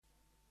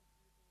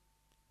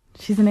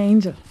She's an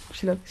angel.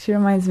 She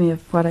reminds me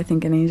of what I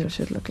think an angel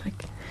should look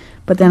like.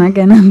 But then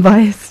again, I'm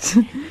biased.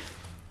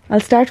 I'll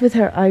start with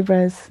her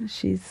eyebrows.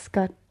 She's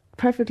got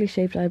perfectly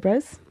shaped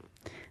eyebrows,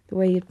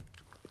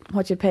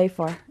 what you'd pay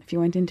for if you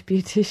went into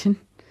beautician.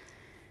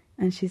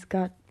 And she's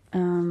got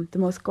the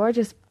most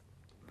gorgeous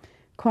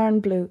cornflower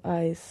blue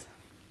eyes,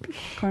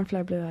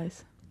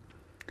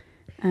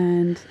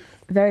 and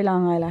very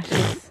long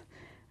eyelashes,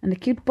 and a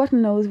cute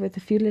button nose with a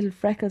few little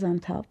freckles on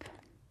top,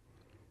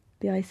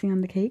 the icing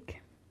on the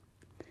cake,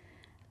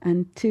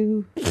 and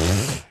 2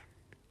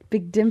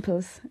 big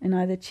dimples in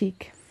either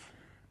cheek,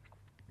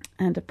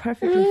 and a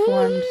perfectly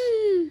formed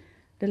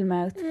little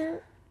mouth,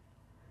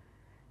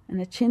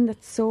 and a chin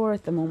that's sore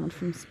at the moment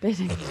from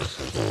spitting,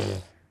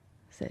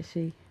 says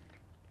she.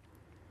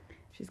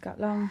 She's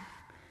got long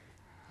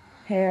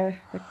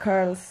hair that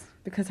curls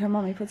because her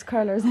mummy puts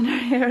curlers in her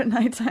hair at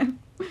night time.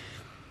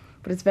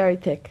 But it's very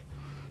thick,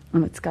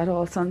 and it's got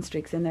all sun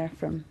streaks in there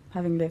from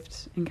having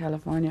lived in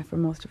California for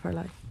most of her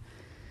life.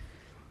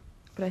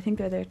 But I think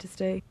they're there to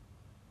stay.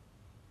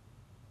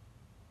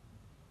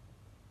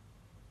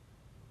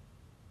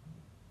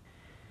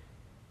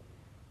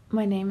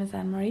 My name is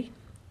Anne-Marie.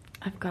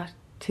 I've got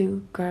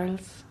 2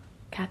 girls.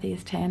 Kathy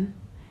is 10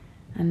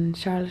 and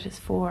Charlotte is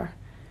 4.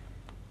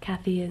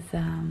 Kathy is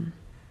a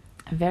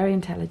very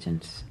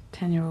intelligent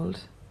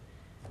 10-year-old,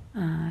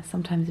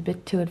 sometimes a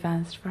bit too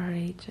advanced for her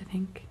age, I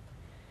think,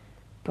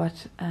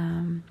 but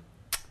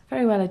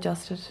very well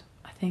adjusted,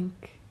 I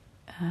think,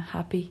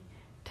 happy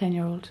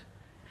 10-year-old.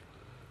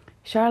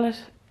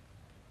 Charlotte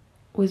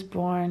was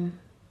born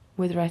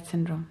with Rett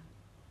syndrome.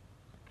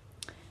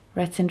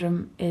 Rett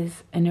syndrome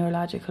is a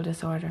neurological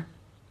disorder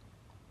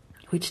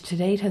which to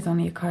date has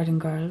only occurred in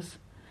girls.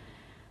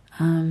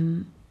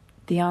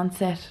 The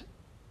onset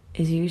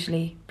is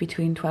usually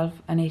between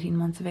 12 and 18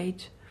 months of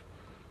age.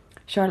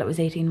 Charlotte was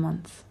 18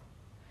 months.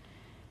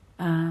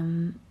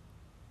 The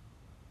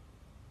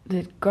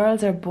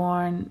girls are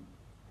born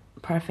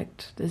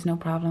perfect, there's no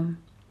problem.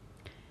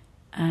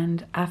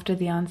 And after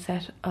the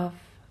onset of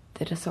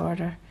the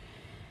disorder,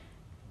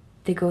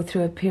 they go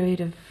through a period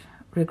of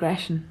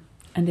regression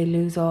and they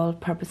lose all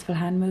purposeful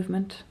hand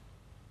movement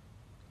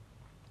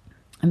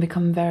and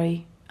become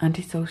very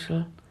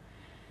antisocial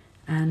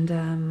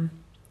and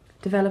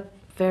develop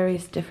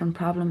various different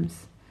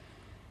problems,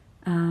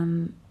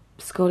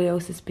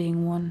 scoliosis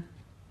being one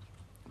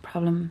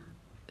problem,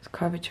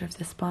 curvature of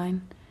the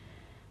spine,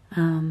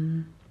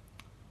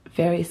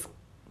 various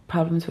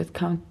problems with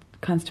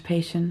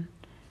constipation,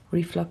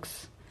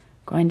 reflux,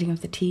 grinding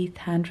of the teeth,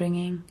 hand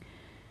wringing.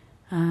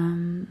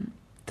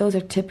 Those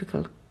are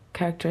typical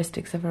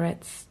characteristics of a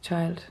Rett's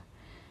child.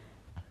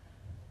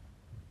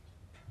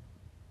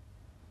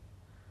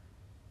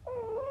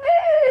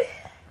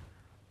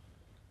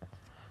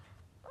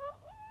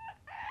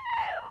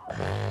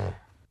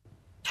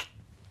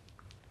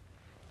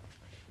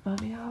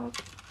 Mommy hug,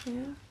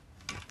 yeah?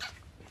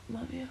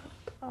 Mommy hug.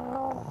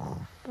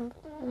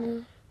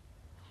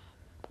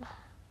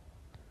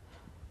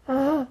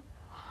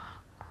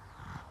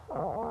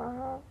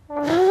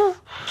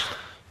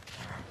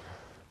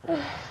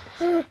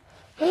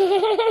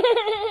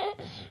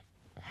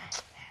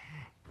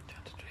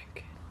 Trying to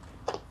drink.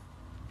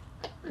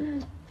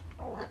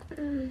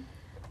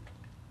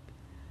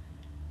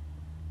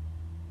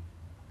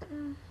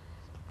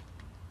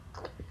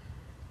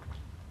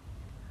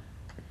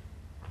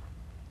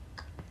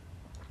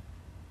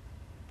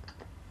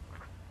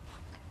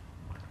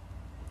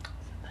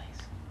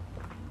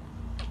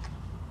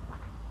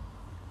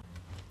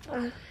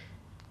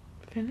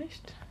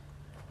 Finished?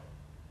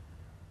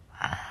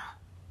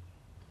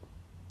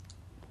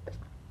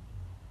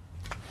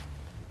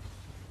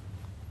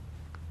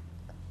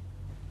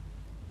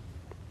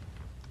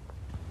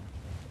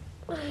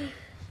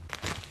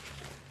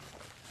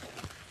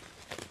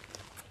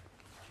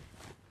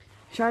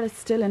 Charlotte's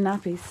still in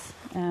nappies.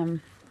 I've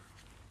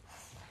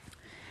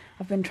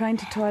been trying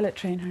to toilet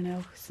train her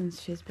now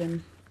since she's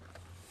been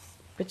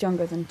a bit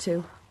younger than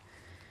 2.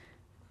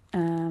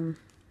 No,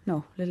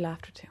 a little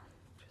after 2.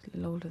 She's a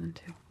little older than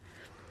 2.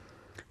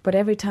 But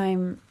every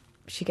time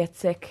she gets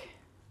sick,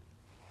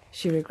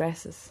 she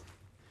regresses.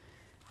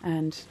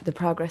 And the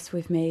progress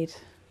we've made,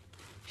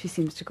 she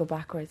seems to go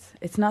backwards.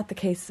 It's not the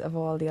case of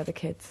all the other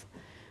kids,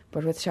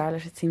 but with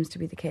Charlotte it seems to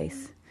be the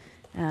case.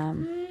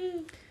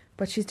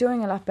 But she's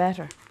doing a lot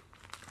better,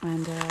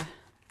 and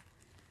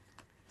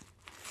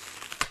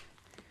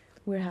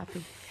we're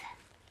happy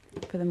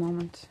for the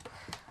moment.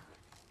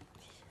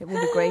 It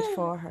would be great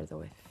for her,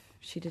 though, if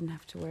she didn't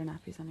have to wear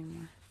nappies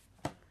anymore.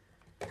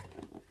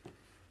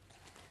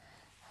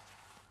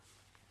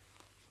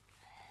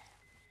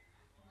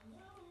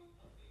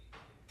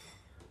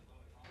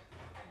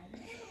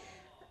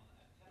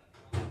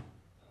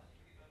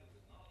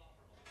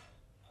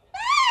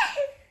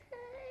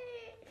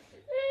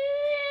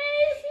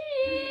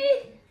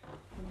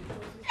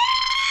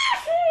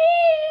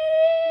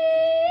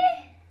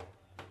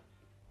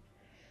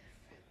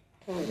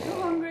 What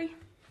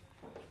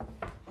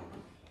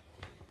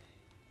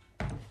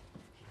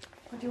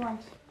do you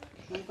want?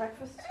 You want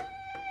breakfast?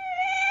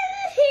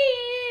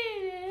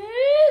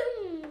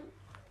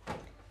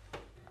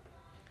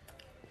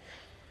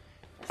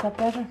 that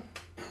better?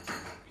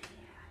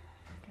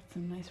 Get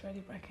some nice ready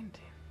break into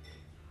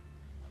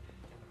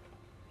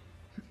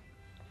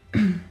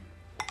you.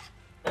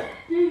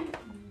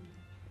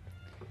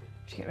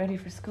 Did you get ready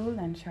for school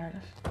then, Charlotte?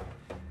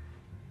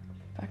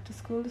 Back to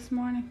school this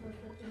morning?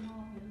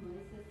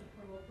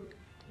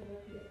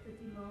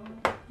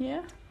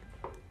 Yeah?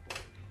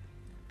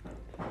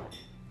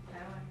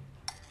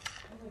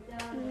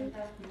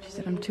 She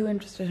said, I'm too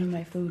interested in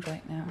my food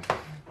right now.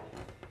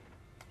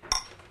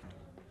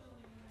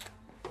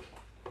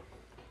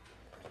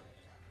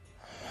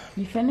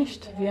 You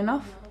finished? Have you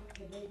enough?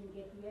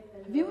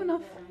 Have you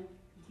enough?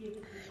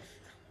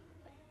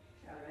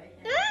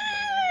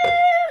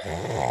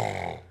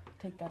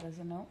 Take that as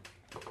a no.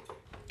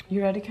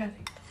 You ready,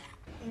 Kathy?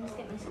 I must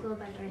get my school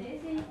bag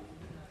ready.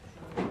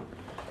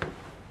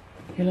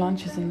 Your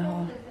lunch is in the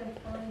hall.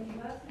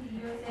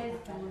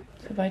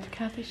 Say bye to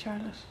Kathy,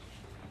 Charlotte.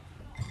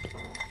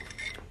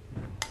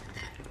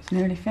 It's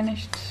nearly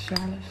finished,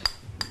 Charlotte.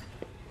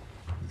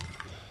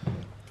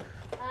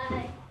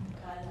 Bye.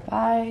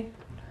 Bye.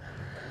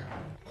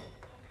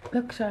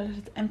 Look, Charlotte,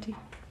 it's empty.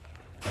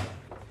 She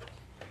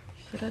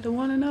said, I don't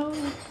want to know.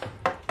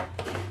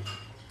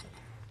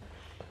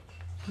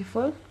 You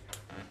full?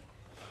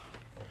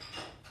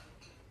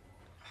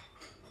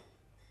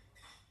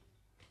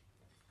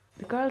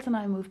 The girls and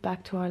I moved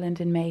back to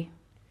Ireland in May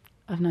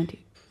of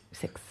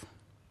 '96.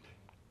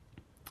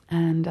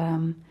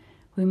 And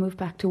we moved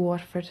back to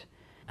Waterford.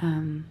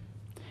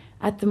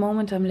 At the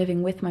moment, I'm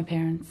living with my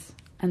parents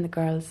and the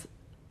girls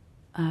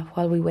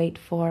while we wait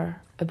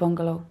for a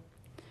bungalow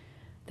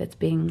that's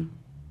being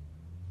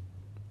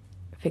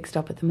fixed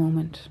up at the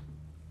moment.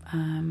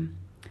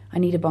 I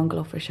need a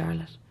bungalow for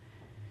Charlotte.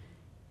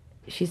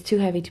 She's too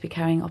heavy to be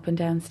carrying up and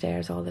down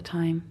stairs all the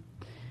time.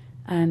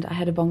 And I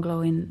had a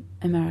bungalow in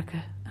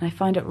America, and I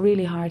find it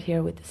really hard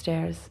here with the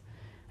stairs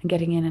and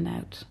getting in and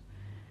out.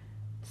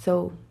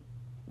 So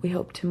we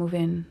hope to move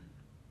in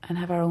and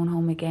have our own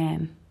home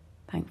again,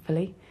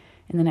 thankfully,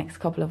 in the next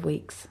couple of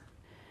weeks.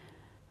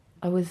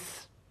 I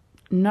was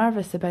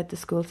nervous about the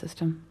school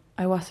system.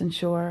 I wasn't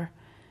sure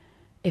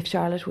if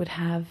Charlotte would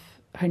have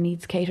her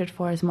needs catered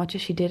for as much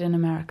as she did in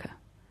America.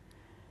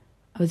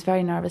 I was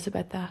very nervous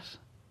about that.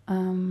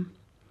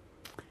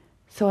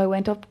 So I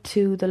went up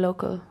to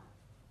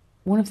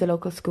one of the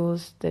local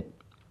schools that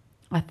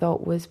I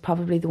thought was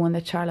probably the one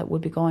that Charlotte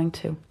would be going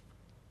to.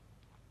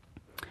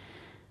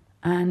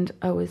 And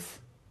I was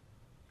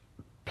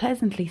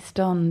pleasantly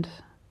stunned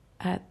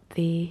at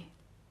the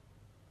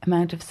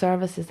amount of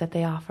services that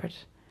they offered.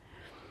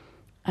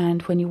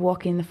 And when you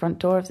walk in the front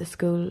door of the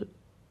school,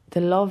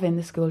 the love in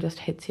the school just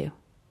hits you.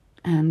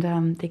 And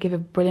they give a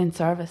brilliant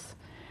service.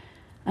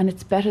 And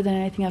it's better than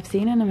anything I've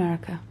seen in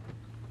America.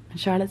 And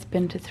Charlotte's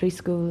been to 3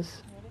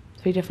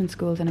 different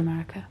schools in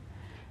America.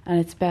 And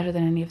it's better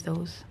than any of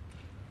those.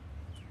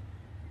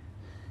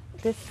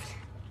 The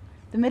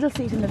middle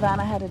seat in the van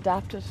I had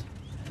adapted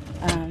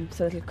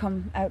so it'll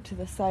come out to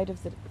the side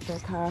of the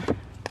car.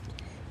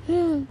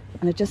 And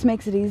it just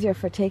makes it easier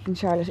for taking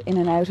Charlotte in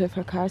and out of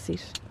her car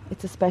seat.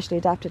 It's a specially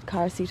adapted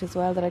car seat as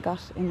well that I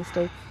got in the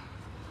States.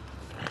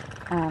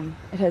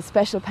 It has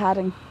special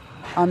padding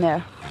on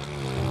there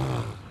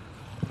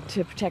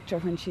to protect her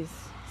when she's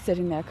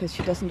sitting there, because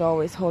she doesn't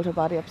always hold her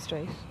body up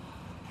straight.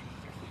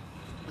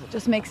 It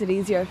just makes it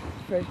easier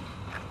for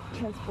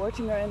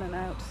transporting her in and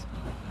out.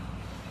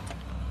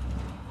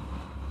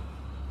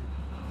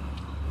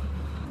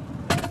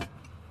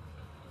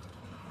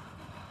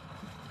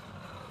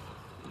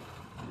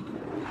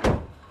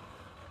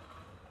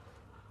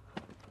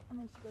 And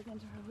then she goes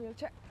into her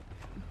wheelchair,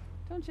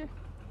 don't you?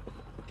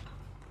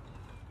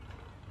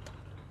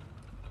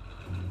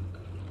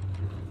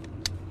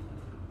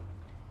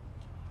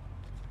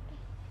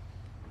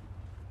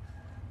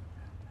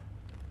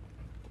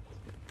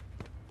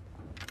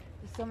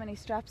 There's so many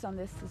straps on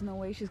this, there's no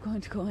way she's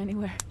going to go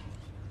anywhere.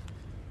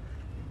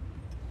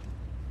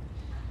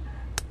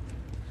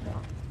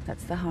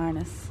 That's the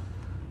harness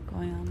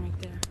going on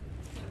right there.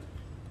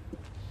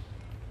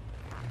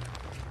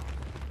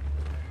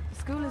 The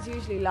school is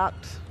usually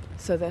locked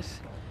so that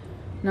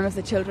none of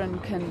the children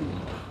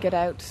can get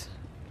out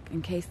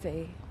in case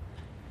they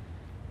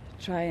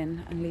try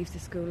and leave the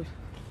school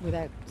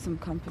without some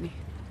company.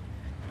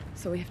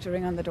 So we have to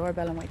ring on the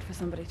doorbell and wait for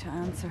somebody to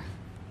answer.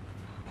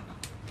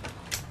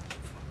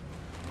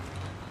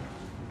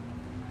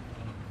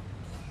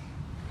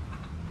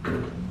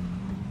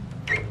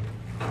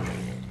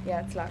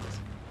 Yeah, it's locked.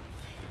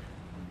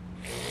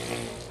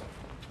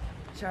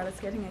 Charlotte's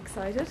getting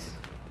excited.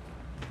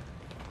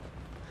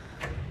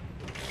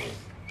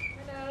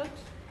 Hello.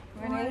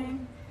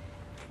 Morning.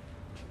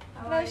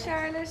 Hello,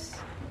 Charlotte.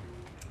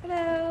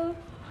 Hello.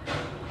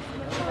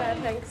 Not too bad,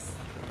 thanks.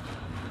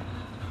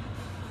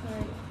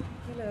 Sorry.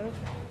 Hello.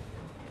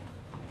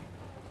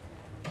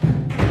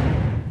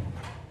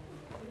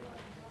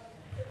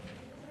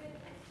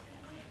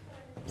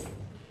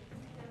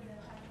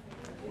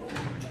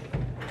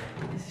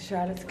 This is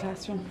Charlotte's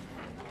classroom.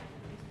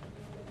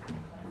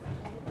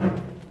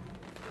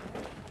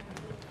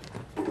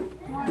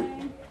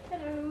 Morning.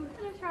 Hello.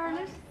 Hello,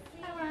 Charlotte.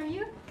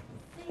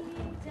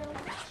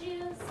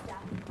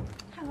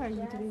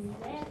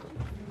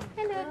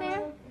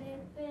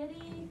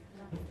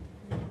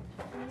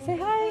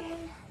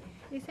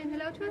 saying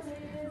hello to us?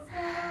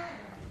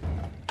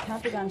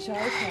 Can't be gone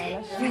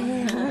shy,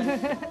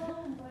 Charlotte.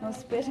 No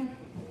spitting.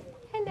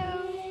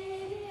 Hello.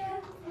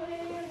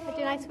 Had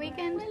you a nice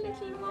weekend? My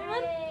little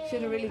woman. She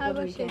had a really How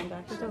good was she? weekend,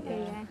 actually. It's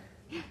okay,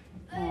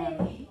 yeah.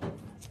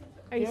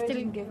 Are you Vera still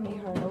didn't give me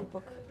her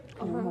notebook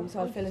on her home, so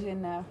I'll fill it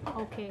in now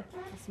okay?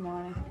 this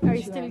morning. Are you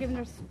She still went. giving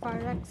her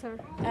Spirax or?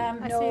 I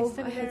see No, it's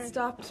still I had there.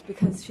 stopped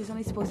because she's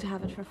only supposed to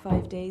have it for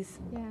 5 days.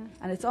 Yeah.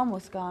 And it's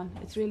almost gone.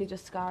 It's really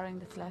just scarring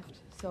that's left.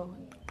 So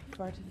I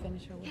prefer to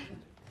finish her with it.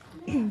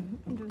 And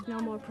there was no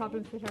more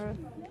problems with her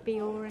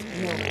BO or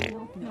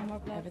anything? No more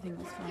problems. Everything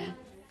was fine.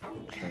 For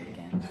the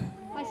weekend.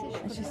 I said she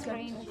And put she a slept.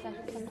 strain. Is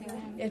that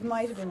something? It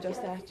might have been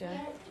just that, yeah.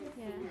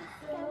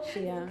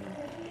 Yeah.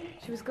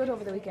 She was good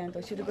over the weekend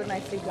though. She had a good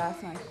night's sleep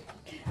last night.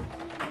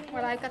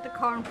 Well, I got the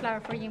cornflower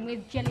for you and we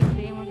have jelly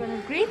today and we're going to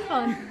have great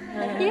fun.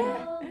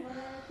 Yeah.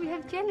 We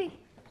have jelly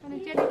on a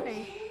jelly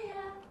plate.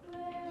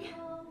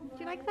 Do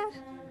you like that?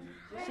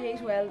 She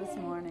ate well this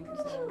morning,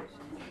 so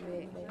she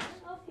ate late.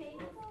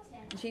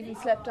 And she even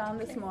slept on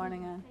this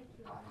morning, Anne.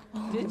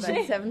 Did About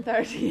she?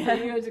 7:30. Yeah.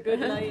 You had a good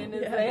lie in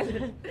as well.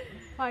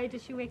 Why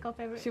does she wake up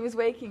every... She was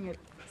waking at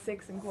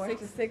 6 and quarter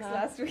to 6 o'clock.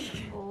 last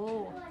week.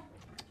 Oh.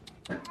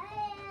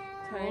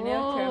 Turn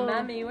out your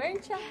mammy,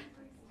 weren't you?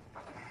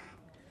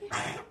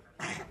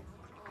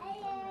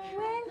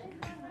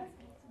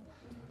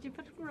 Did you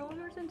put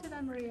rollers into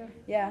that, Maria?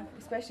 Yeah,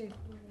 especially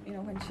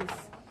when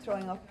she's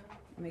throwing up.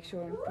 Make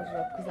sure and put it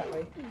up because that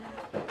way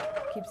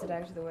keeps it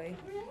out of the way.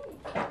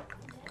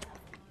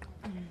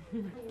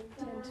 10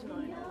 to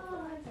 9.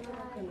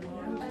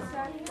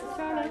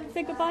 Charlotte,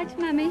 say goodbye to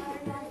Mammy.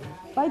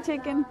 Bye,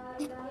 chicken.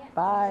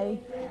 Bye.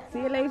 See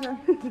you later.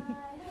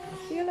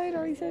 See you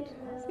later, he said.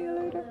 See you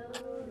later.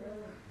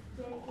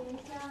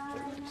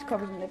 She's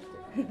covered in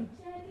lipstick.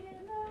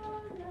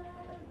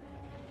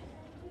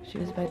 She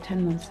was about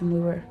 10 months and we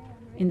were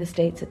in the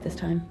States at this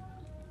time.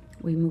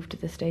 We moved to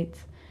the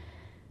States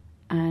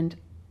and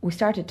we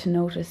started to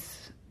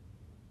notice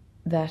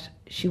that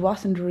she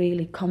wasn't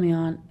really coming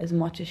on as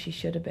much as she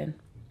should have been.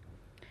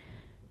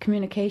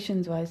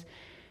 Communications-wise,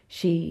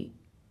 she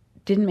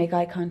didn't make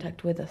eye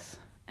contact with us.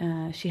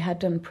 She had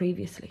done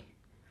previously.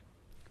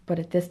 But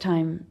at this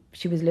time,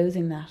 she was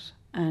losing that.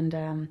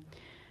 And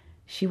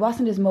she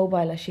wasn't as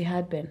mobile as she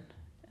had been.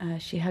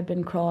 She had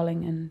been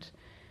crawling and...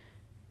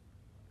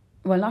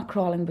 Well, not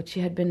crawling, but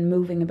she had been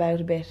moving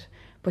about a bit.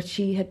 But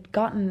she had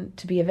gotten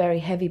to be a very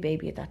heavy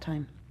baby at that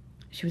time.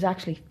 She was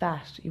actually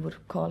fat. You would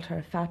have called her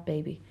a fat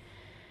baby.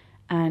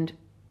 And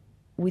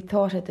we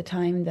thought at the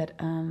time that...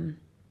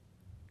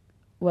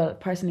 well,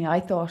 personally, I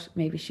thought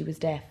maybe she was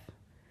deaf.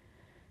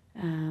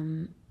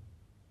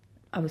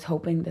 I was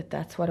hoping that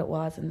that's what it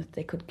was and that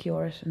they could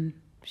cure it and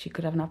she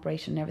could have an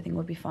operation and everything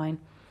would be fine.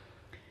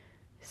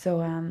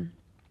 So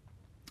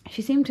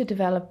she seemed to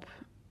develop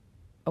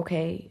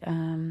okay.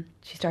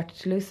 She started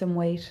to lose some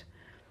weight.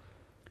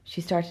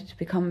 She started to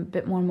become a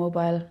bit more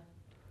mobile.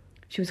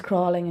 She was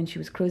crawling and she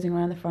was cruising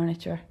around the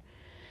furniture.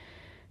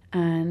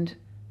 And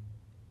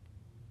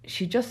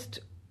she just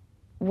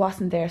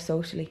wasn't there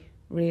socially,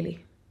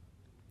 really.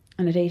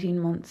 And at 18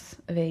 months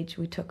of age,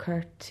 we took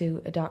her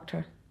to a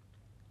doctor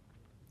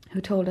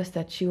who told us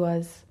that she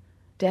was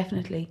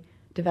definitely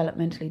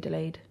developmentally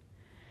delayed.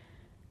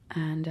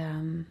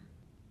 And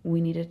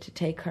we needed to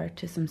take her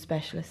to some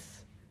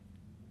specialists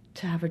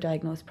to have her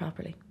diagnosed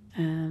properly.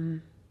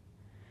 So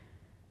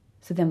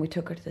then we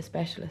took her to the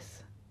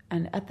specialists.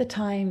 And at the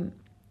time,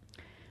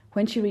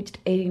 when she reached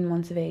 18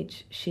 months of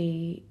age,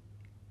 she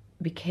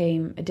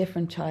became a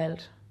different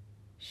child.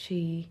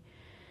 She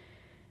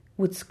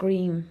would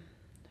scream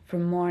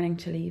from morning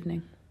till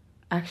evening,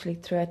 actually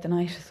throughout the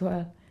night as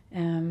well.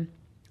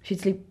 She'd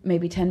sleep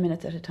maybe 10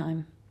 minutes at a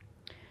time.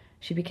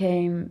 She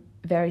became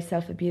very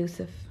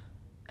self-abusive.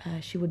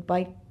 She would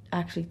bite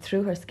actually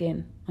through her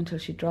skin until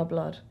she'd draw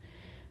blood.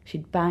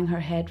 She'd bang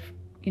her head,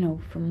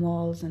 from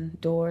walls and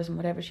doors and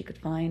whatever she could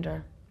find.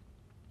 Or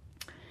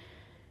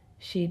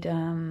she'd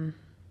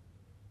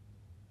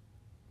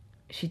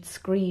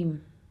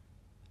scream,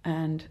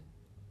 and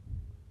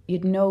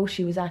you'd know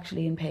she was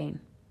actually in pain.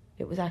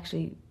 It was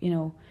actually,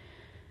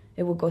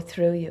 it would go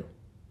through you.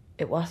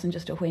 It wasn't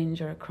just a whinge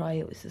or a cry,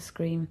 it was a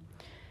scream.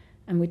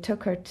 And we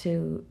took her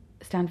to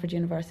Stanford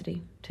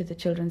University, to the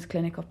children's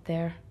clinic up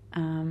there.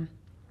 And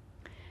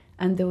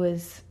there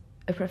was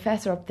a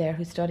professor up there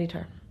who studied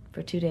her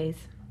for 2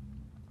 days.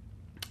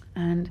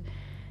 And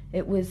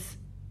it was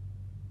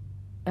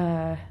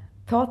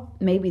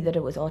thought maybe that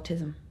it was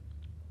autism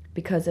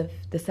because of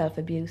the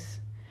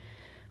self-abuse.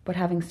 But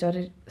having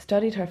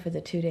studied her for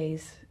the 2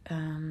 days,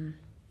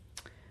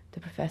 the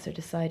professor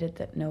decided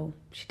that no,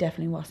 she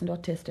definitely wasn't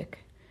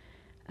autistic.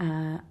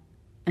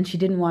 And she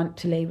didn't want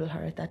to label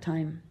her at that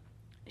time.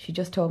 She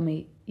just told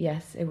me,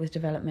 yes, it was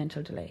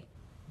developmental delay.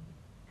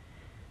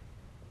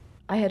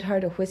 I had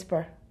heard a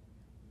whisper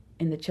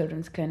in the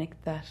children's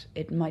clinic that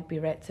it might be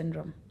Rett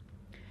syndrome.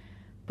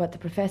 But the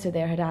professor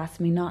there had asked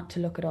me not to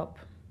look it up.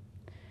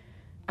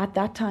 At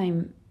that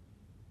time,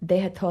 they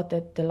had thought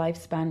that the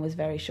lifespan was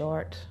very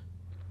short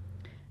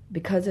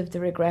because of the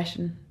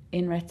regression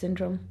in Rett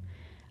syndrome.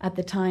 At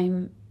the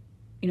time,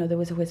 there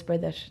was a whisper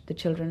that the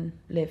children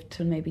lived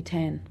till maybe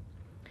 10.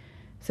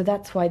 So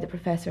that's why the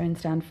professor in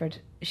Stanford,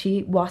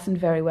 she wasn't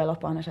very well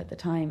up on it at the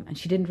time, and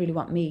she didn't really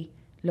want me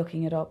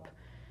looking it up.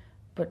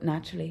 But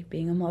naturally,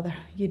 being a mother,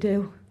 you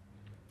do.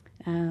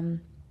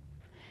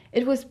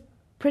 It was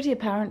pretty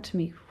apparent to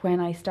me when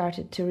I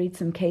started to read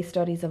some case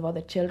studies of other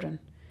children.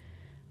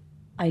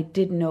 I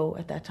did know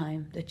at that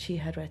time that she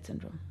had Rett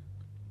syndrome.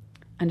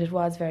 And it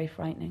was very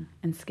frightening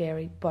and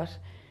scary. But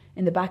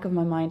in the back of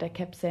my mind, I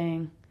kept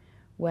saying,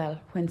 well,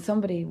 when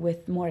somebody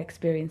with more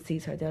experience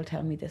sees her, they'll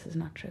tell me this is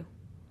not true.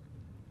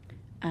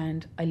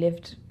 And I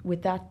lived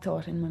with that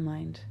thought in my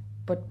mind.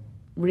 But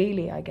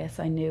really, I guess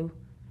I knew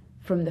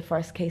from the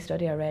first case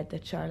study I read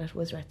that Charlotte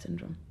was Rett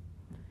syndrome.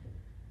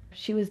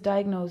 She was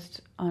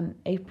diagnosed on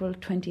April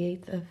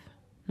 28th of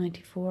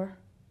 94.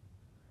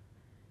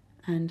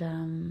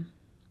 And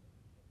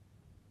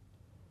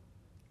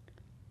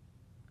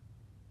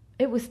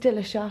it was still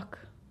a shock,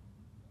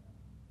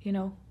 I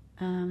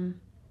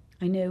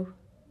knew.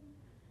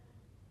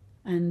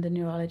 And the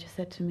neurologist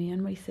said to me,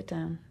 Anne-Marie, sit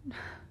down.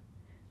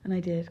 And I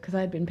did, because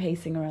I had been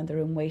pacing around the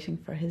room waiting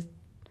for his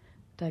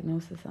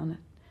diagnosis on it.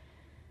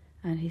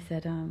 And he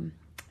said,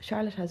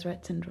 Charlotte has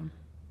Rett syndrome.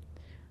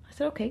 I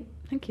said, okay,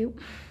 thank you.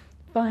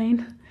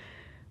 Fine.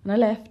 And I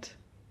left.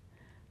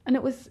 And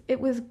it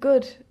was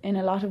good in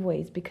a lot of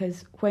ways,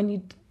 because when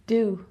you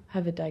do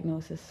have a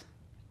diagnosis,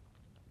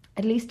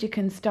 at least you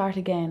can start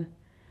again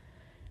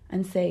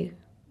and say,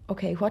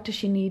 okay, what does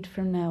she need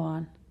from now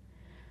on?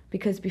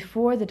 Because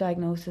before the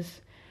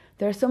diagnosis,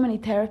 there are so many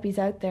therapies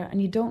out there,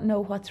 and you don't know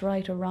what's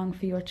right or wrong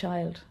for your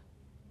child.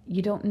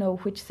 You don't know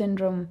which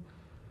syndrome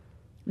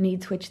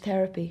needs which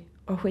therapy,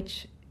 or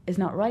which is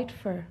not right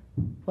for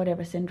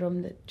whatever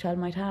syndrome the child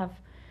might have.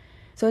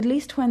 So at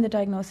least when the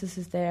diagnosis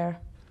is there,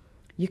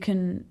 you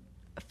can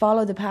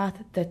follow the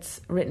path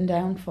that's written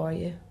down for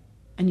you,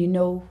 and you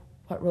know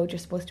what road you're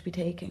supposed to be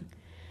taking.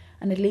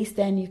 And at least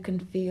then you can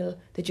feel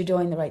that you're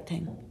doing the right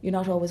thing. You're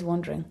not always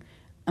wondering,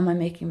 am I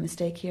making a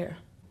mistake here?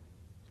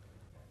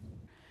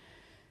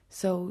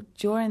 So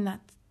during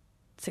that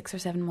 6 or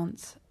 7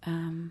 months,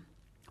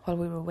 while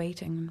we were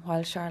waiting,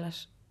 while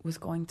Charlotte was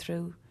going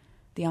through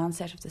the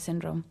onset of the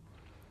syndrome,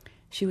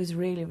 she was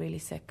really, really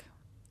sick.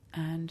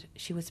 And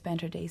she would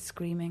spend her days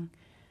screaming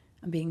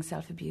and being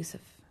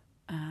self-abusive.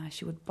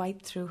 She would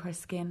bite through her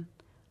skin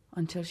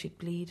until she'd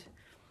bleed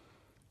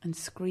and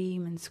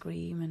scream,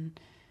 and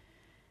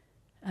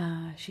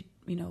she'd,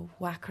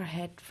 whack her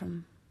head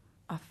from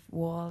off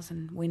walls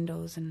and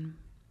windows, and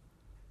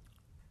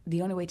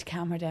the only way to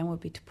calm her down would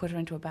be to put her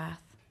into a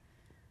bath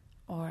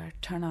or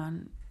turn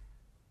on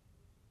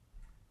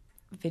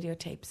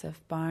videotapes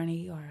of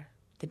Barney or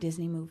the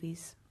Disney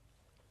movies.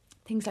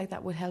 Things like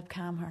that would help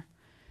calm her.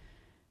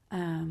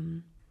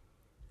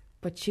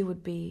 But she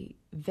would be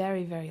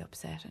very, very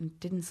upset and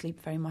didn't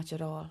sleep very much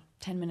at all.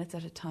 10 minutes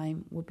at a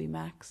time would be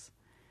max.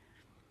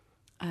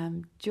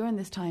 During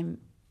this time,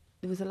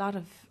 there was a lot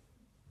of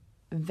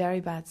very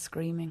bad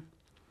screaming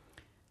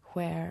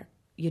where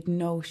you'd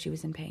know she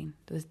was in pain.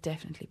 There was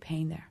definitely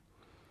pain there.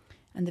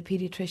 And the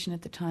paediatrician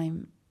at the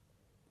time,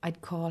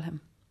 I'd call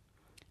him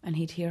and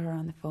he'd hear her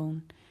on the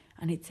phone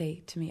and he'd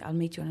say to me, I'll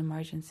meet you in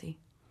emergency.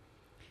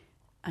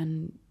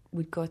 And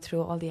we'd go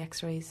through all the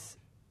x-rays,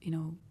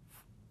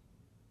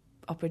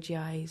 upper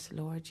GIs,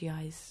 lower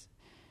GIs,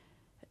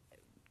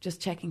 just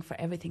checking for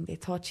everything. They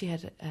thought she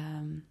had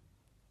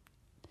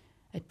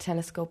a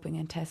telescoping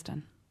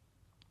intestine.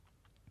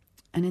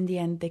 And in the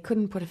end, they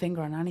couldn't put a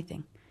finger on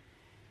anything.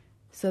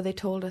 So they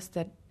told us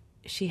that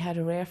she had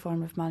a rare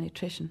form of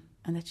malnutrition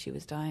and that she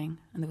was dying,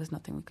 and there was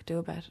nothing we could do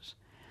about it.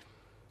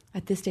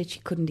 At this stage, she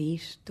couldn't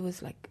eat. There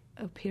was like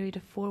a period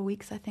of 4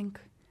 weeks, I think,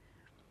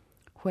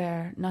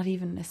 where not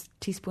even a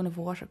teaspoon of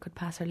water could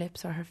pass her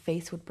lips, or her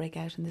face would break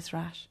out in this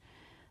rash.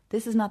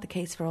 This is not the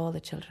case for all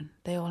the children.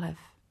 They all have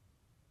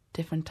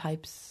different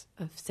types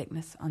of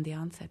sickness on the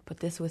onset, but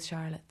this was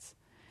Charlotte's.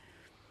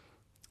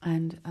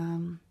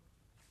 And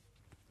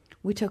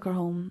we took her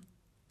home,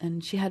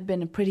 and she had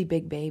been a pretty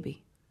big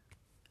baby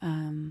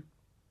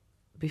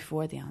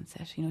before the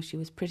onset. She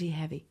was pretty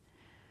heavy.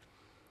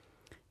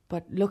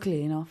 But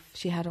luckily enough,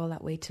 she had all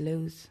that weight to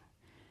lose.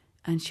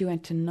 And she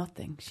went to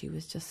nothing. She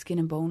was just skin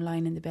and bone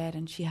lying in the bed,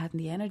 and she hadn't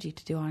the energy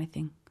to do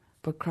anything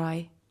but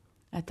cry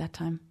at that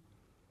time.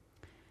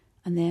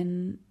 And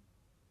then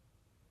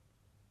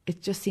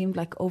it just seemed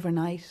like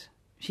overnight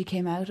she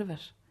came out of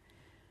it.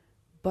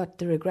 But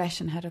the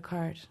regression had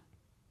occurred,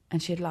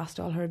 and she had lost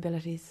all her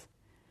abilities.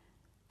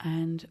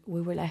 And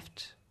we were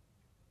left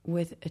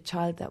with a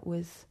child that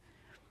was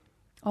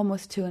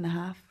almost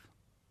 2.5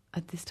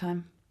 at this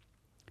time.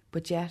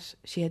 But yet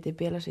she had the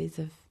abilities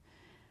of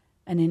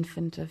an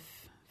infant of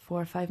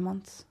 4 or 5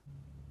 months.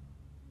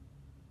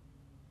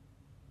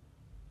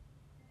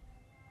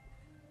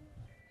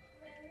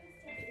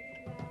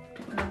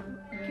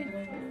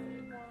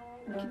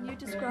 Can you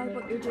describe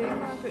what you're doing,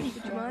 Margaret?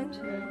 Would you mind?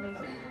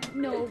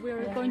 No,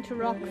 we're going to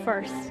rock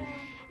first.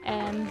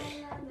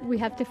 we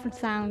have different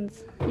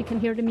sounds. You can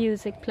hear the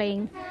music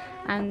playing,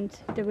 and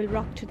they will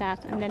rock to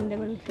that, and then they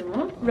will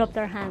rub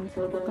their hands.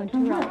 We're going to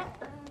rock.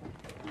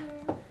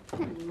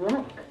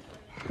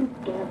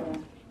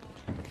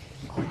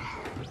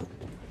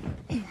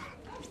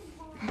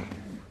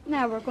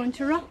 Now we're going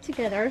to rock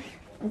together,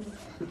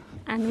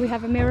 and we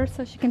have a mirror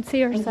so she can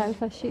see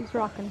herself as she's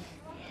rocking.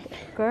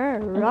 Girl,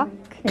 rock,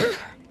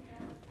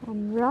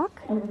 and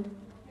rock,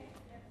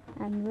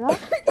 and rock,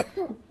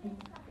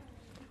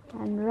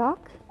 and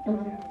rock,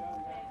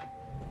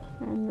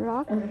 and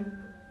rock.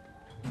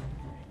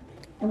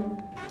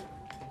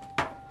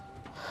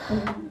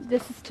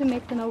 This is to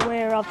make them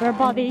aware of their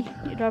body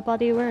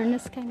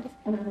awareness, kind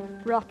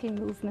of rocking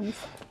movements.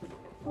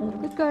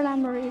 Good girl,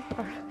 Anne-Marie,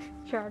 or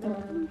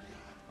Charlotte.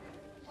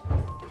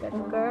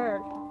 Good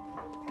girl.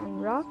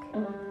 And rock.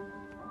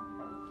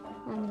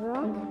 And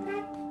rock.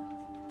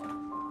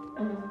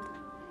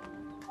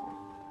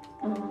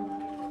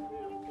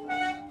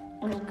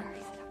 Good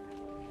girl.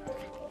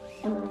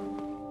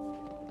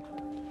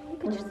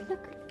 Look at yourself.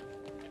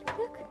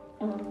 Look.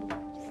 Do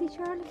you see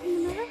Charlotte in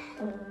the mirror?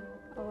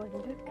 Oh,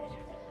 look at her.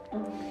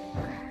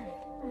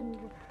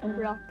 And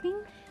rocking.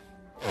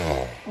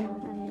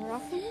 And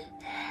rocking.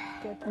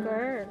 Good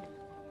girl.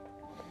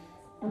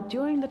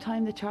 During the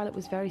time that Charlotte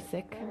was very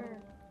sick,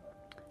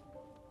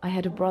 I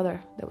had a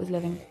brother that was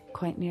living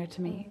quite near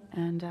to me,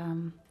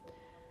 and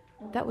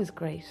that was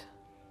great.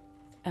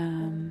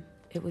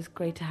 It was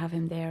great to have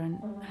him there and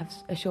have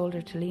a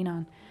shoulder to lean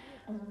on.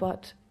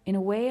 But in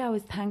a way, I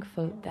was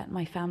thankful that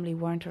my family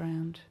weren't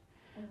around,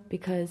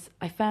 because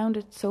I found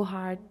it so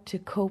hard to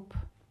cope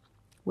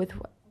with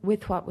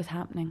what was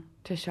happening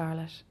to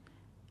Charlotte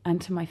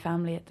and to my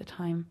family at the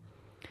time,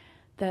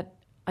 that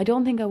I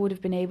don't think I would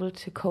have been able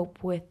to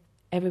cope with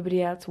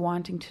everybody else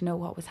wanting to know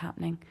what was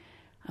happening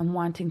and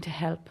wanting to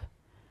help,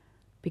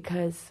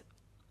 because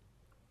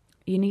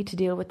you need to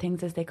deal with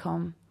things as they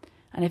come.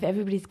 And if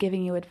everybody's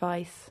giving you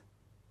advice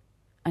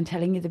and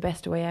telling you the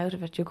best way out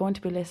of it, you're going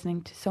to be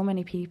listening to so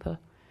many people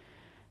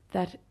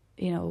that,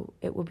 you know,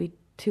 it would be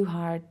too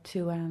hard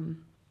to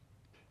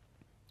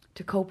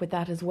cope with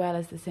that, as well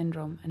as the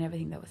syndrome and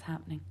everything that was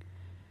happening.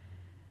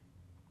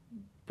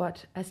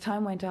 But as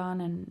time went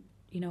on, and,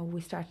 you know, we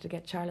started to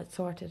get Charlotte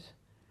sorted,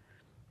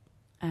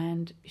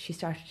 and she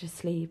started to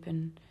sleep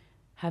and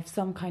have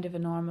some kind of a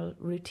normal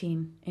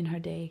routine in her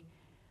day,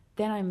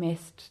 then I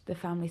missed the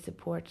family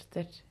support,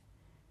 that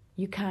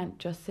you can't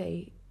just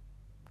say,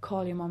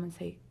 call your mum and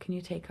say, can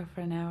you take her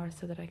for an hour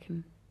so that I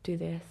can do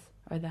this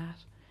or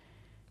that?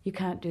 You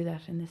can't do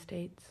that in the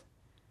States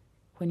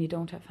when you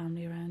don't have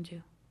family around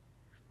you.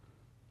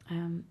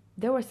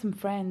 There were some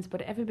friends,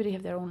 but everybody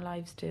have their own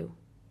lives too.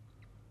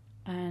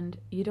 And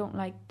you don't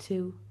like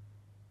to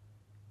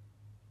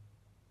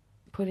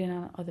put in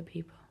on other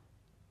people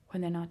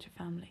when they're not your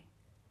family.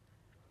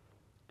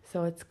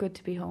 So it's good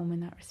to be home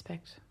in that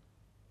respect.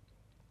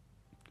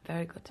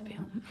 Very good to be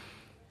home.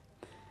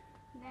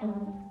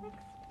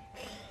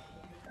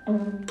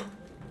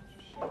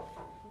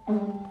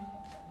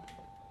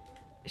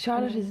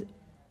 Charlotte is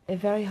a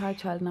very hard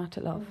child not to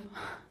love,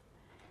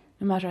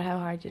 no matter how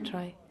hard you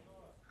try.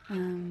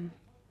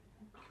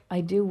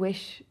 I do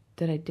wish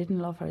that I didn't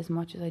love her as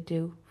much as I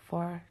do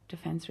for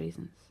defense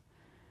reasons,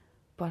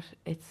 but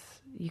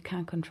you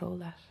can't control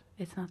that.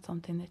 It's not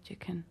something that you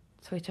can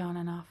switch on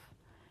and off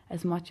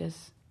as much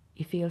as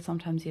you feel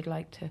sometimes you'd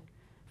like to,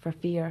 for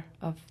fear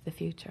of the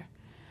future.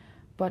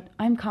 But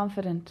I'm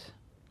confident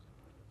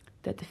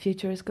that the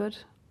future is good.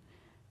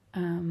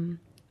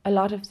 A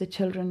lot of the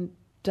children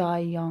die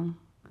young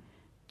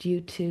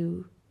due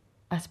to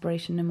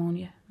aspiration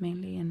pneumonia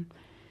mainly, and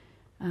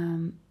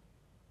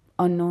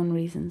unknown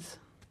reasons.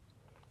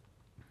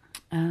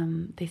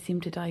 They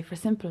seem to die for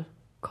simple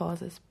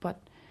causes,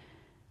 but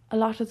a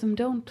lot of them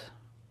don't.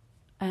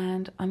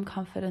 And I'm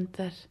confident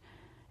that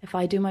if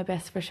I do my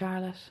best for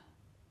Charlotte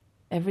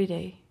every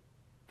day,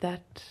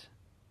 that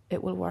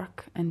it will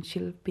work and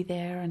she'll be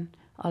there and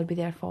I'll be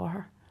there for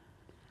her.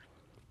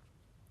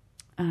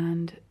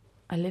 And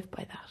I live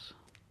by that.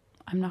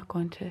 I'm not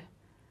going to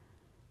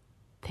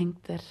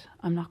think that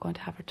I'm not going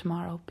to have her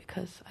tomorrow,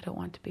 because I don't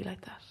want to be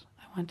like that.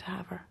 I want to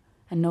have her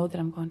and know that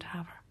I'm going to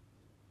have her.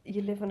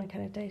 You live on a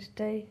kind of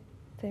day-to-day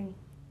thing.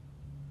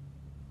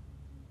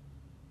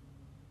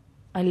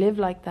 I live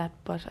like that,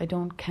 but I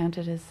don't count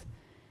it as,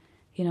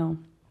 you know,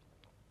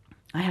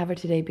 I have her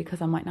today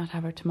because I might not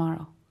have her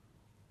tomorrow.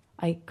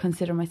 I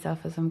consider myself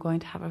as I'm going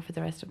to have her for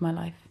the rest of my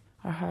life,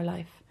 or her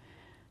life,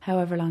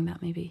 however long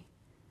that may be.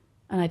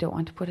 And I don't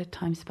want to put a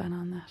time span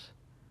on that.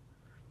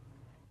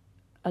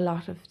 A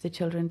lot of the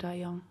children die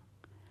young,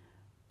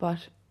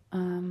 but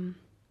a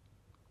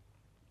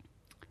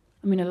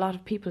lot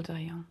of people die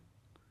young.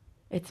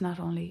 It's not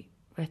only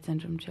Rett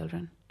syndrome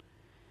children.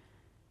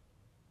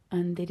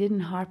 And they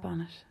didn't harp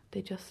on it.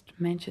 They just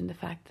mentioned the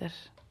fact that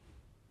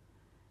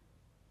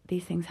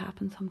these things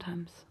happen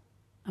sometimes,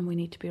 and we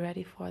need to be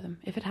ready for them.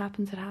 If it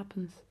happens, it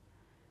happens.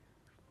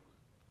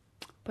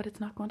 But it's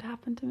not going to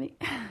happen to me.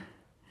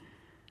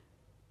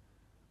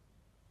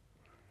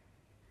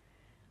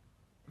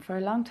 For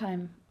a long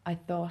time, I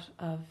thought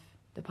of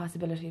the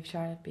possibility of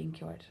Charlotte being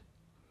cured.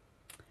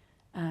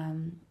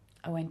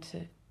 I went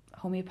to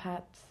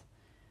homeopaths,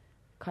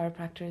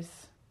 chiropractors,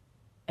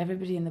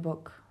 everybody in the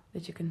book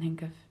that you can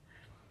think of,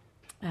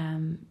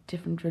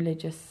 different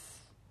religious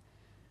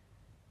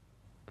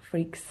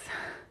freaks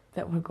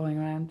that were going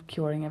around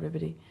curing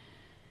everybody.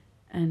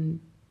 And,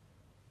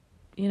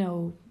 you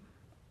know,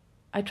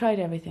 I tried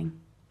everything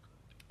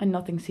and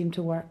nothing seemed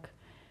to work.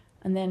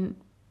 And then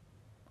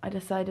I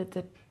decided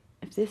that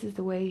if this is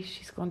the way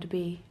she's going to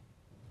be,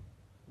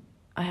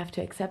 I have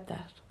to accept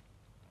that.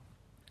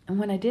 And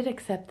when I did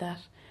accept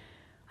that,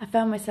 I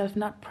found myself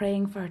not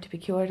praying for her to be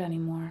cured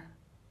anymore.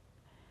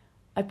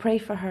 I pray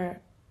for her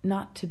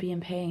not to be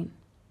in pain,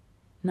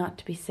 not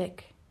to be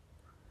sick.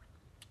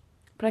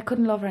 But I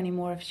couldn't love her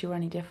anymore if she were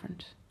any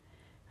different.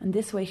 And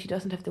this way she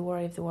doesn't have to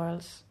worry of the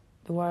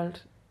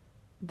world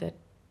that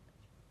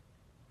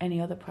any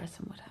other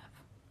person would have.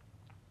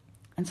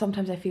 And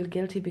sometimes I feel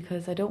guilty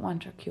because I don't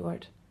want her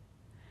cured.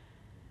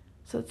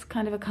 So it's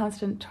kind of a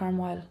constant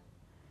turmoil.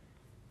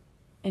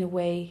 In a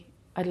way,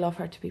 I'd love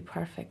her to be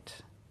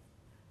perfect.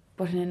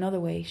 But in another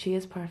way, she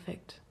is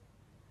perfect.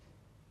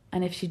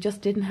 And if she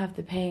just didn't have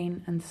the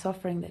pain and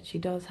suffering that she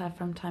does have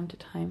from time to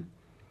time,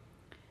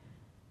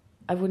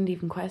 I wouldn't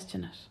even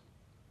question it.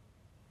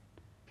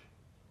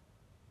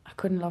 I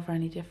couldn't love her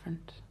any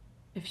different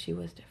if she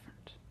was different.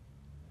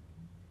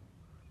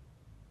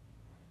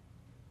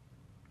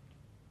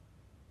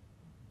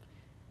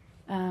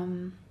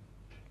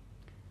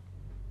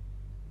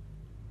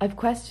 I've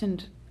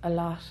questioned a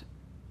lot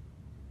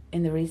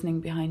in the reasoning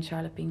behind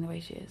Charlotte being the way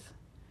she is.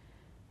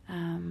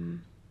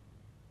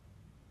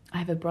 I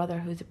have a brother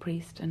who's a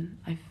priest, and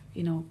I've,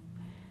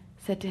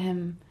 said to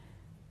him,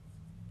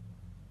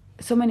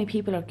 so many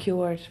people are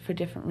cured for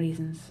different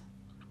reasons,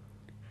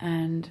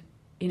 and,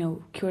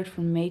 cured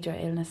from major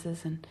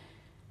illnesses. And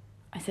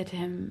I said to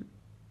him,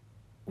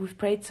 we've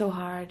prayed so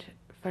hard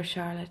for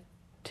Charlotte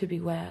to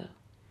be well,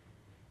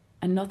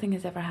 and nothing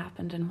has ever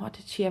happened, and what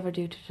did she ever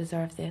do to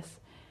deserve this?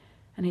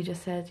 And he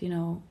just said,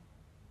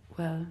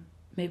 well,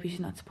 maybe she's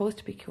not supposed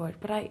to be cured.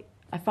 But I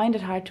find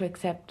it hard to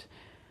accept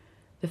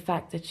the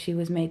fact that she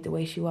was made the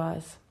way she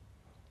was.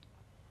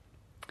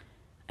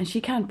 And she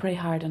can't pray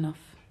hard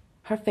enough.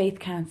 Her faith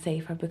can't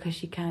save her because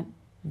she can't,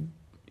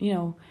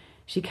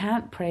 she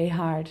can't pray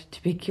hard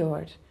to be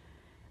cured.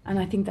 And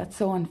I think that's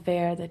so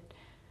unfair that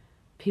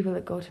people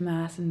that go to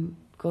Mass and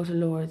go to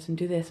Lourdes and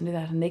do this and do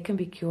that, and they can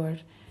be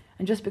cured.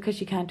 And just because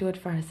she can't do it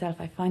for herself,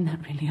 I find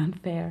that really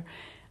unfair.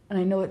 And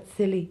I know it's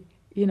silly,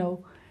 a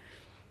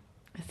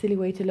silly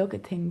way to look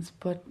at things,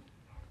 but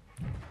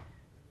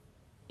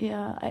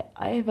yeah,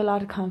 I have a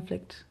lot of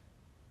conflict.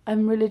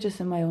 I'm religious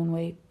in my own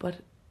way,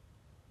 but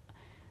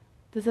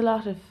there's a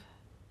lot of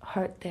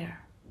hurt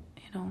there,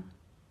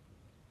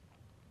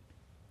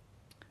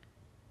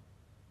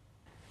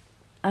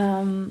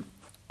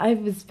 I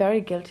was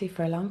very guilty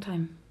for a long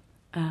time.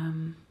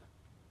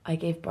 I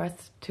gave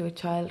birth to a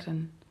child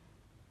and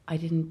I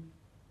didn't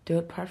do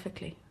it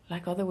perfectly,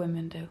 like other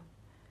women do.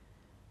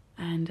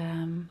 And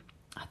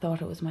I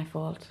thought it was my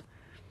fault.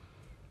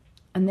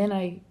 And then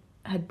I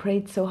had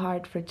prayed so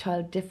hard for a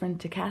child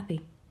different to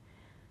Kathy.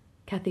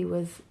 Kathy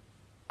was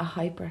a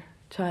hyper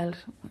child,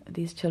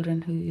 these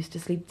children who used to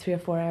sleep 3 or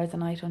 4 hours a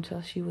night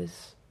until she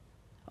was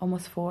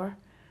almost 4.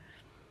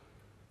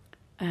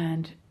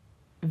 And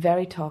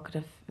very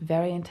talkative,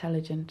 very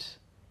intelligent.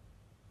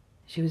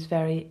 She was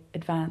very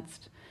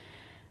advanced.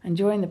 And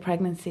during the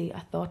pregnancy, I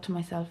thought to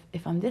myself,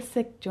 if I'm this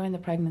sick during the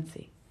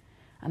pregnancy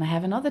and I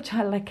have another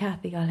child like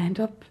Kathy, I'll end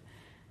up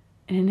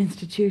in an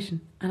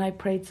institution. And I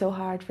prayed so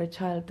hard for a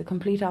child the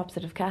complete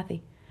opposite of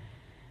Kathy.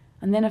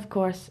 And then, of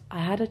course, I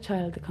had a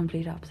child the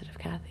complete opposite of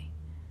Kathy.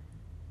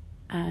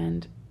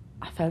 And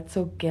I felt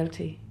so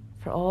guilty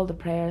for all the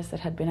prayers that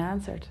had been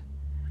answered.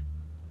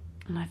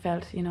 And I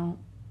felt,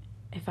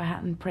 if I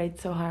hadn't prayed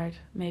so hard,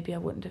 maybe I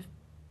wouldn't have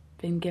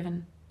been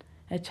given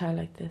a child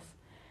like this.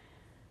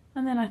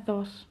 And then I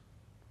thought,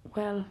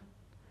 well,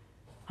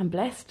 I'm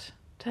blessed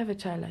to have a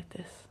child like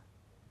this.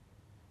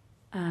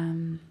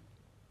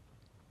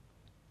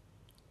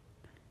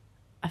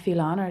 I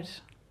feel honoured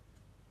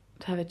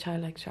to have a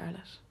child like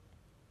Charlotte.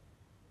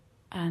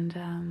 And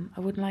I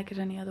wouldn't like it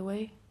any other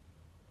way.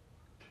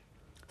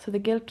 So the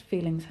guilt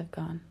feelings have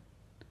gone.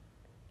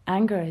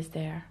 Anger is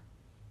there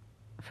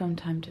from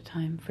time to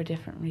time for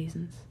different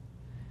reasons.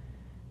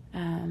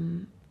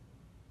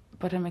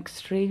 But I'm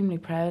extremely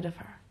proud of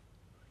her.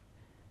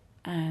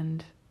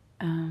 And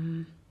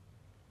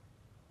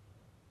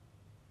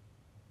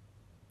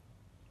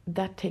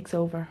that takes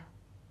over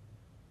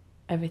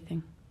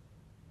everything.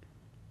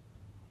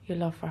 Your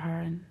love for her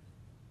and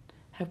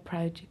how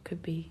proud you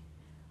could be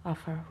of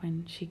her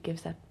when she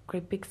gives that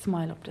great big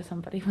smile up to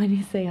somebody when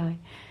you say hi.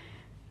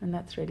 And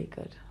that's really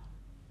good.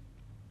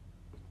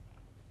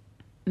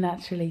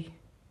 Naturally,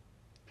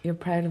 you're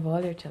proud of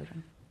all your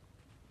children.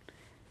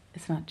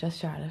 It's not just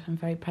Charlotte. I'm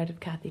very proud of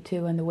Kathy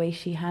too, and the way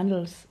she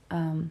handles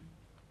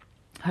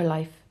her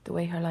life, the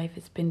way her life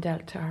has been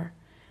dealt to her.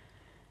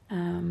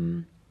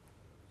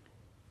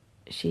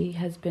 She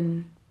has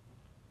been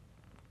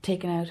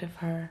taken out of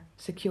her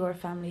secure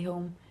family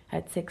home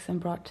at 6 and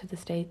brought to the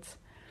States,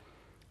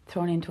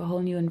 thrown into a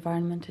whole new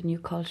environment, a new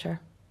culture,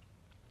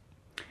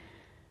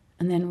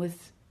 and then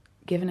was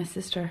given a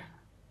sister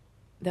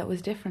that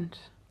was different.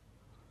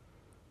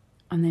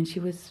 And then she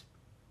was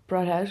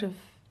brought out of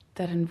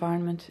that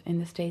environment in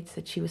the States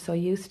that she was so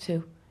used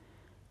to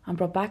and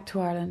brought back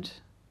to Ireland,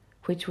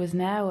 which was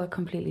now a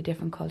completely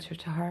different culture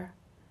to her.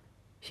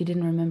 She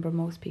didn't remember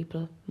most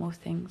people,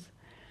 most things.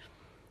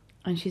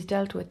 And she's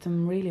dealt with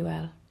them really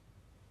well.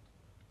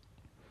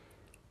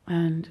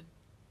 And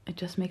it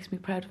just makes me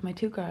proud of my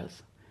two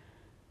girls.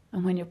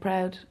 And when you're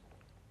proud,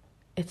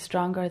 it's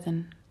stronger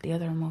than the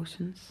other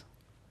emotions.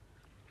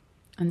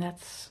 And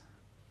that's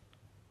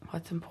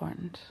what's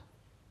important,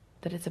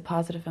 that it's a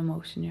positive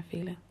emotion you're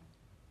feeling.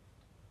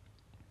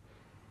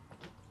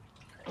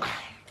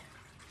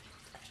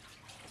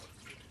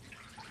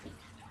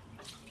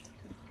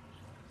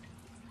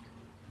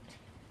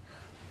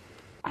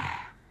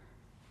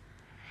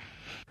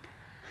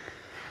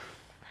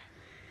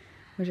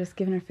 We're just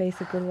giving her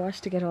face a good wash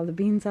to get all the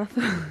beans off.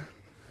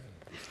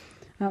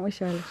 Aren't we,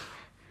 Charlotte?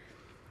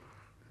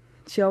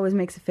 She always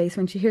makes a face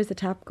when she hears the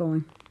tap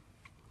going.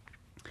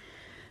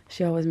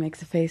 She always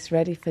makes a face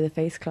ready for the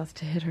face cloth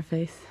to hit her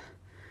face.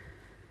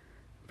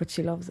 But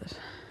she loves it.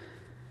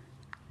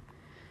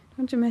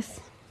 Don't you, miss?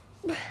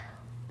 Yeah.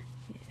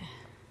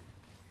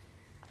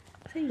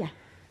 Say yeah.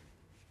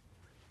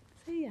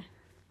 Say yeah.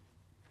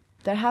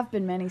 There have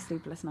been many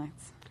sleepless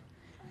nights.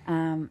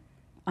 On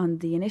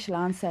the initial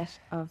onset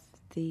of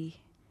the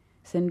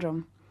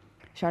syndrome,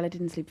 Charlotte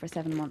didn't sleep for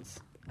 7 months,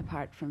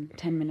 apart from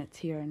 10 minutes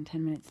here and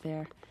 10 minutes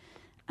there.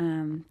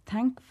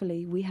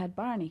 Thankfully, we had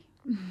Barney.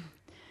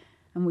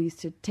 And we used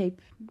to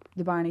tape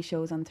the Barney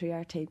shows on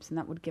 3-hour tapes, and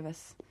that would give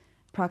us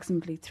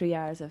approximately 3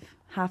 hours of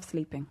half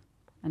sleeping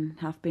and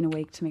half being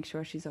awake to make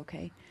sure she's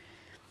okay.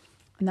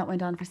 And that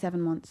went on for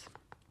 7 months.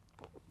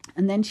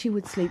 And then she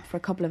would sleep for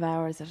a couple of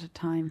hours at a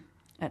time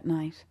at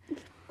night.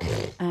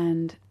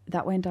 And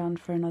that went on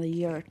for another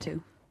year or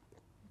two,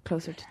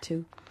 closer to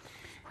 2,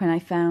 when I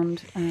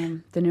found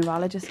the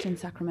neurologist in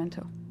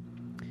Sacramento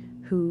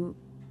who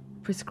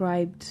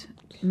prescribed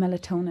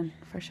melatonin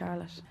for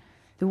Charlotte.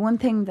 The one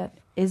thing that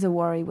is a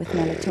worry with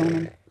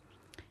melatonin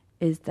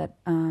is that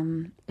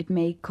it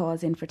may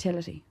cause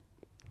infertility.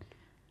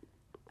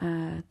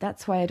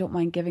 That's why I don't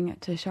mind giving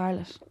it to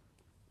Charlotte.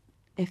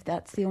 If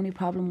that's the only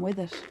problem with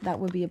it, that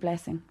would be a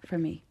blessing for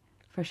me,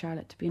 for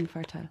Charlotte to be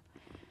infertile.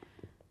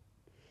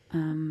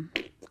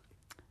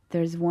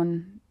 There's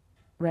one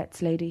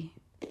Rett's lady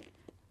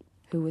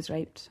who was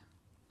raped,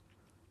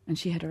 and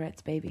she had a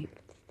Rett's baby.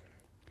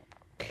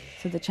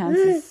 So the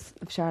chances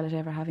of Charlotte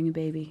ever having a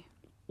baby,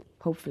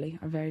 hopefully,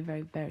 are very,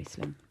 very, very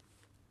slim,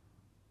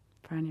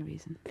 for any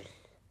reason.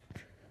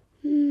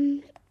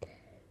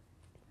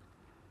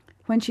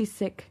 When she's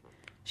sick,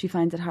 she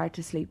finds it hard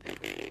to sleep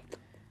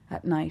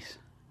at night.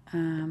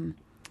 I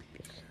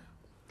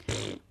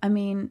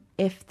mean,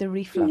 if the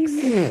reflux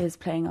is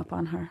playing up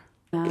on her.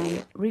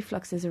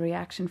 Reflux is a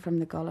reaction from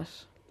the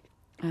gullet.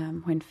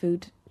 When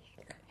food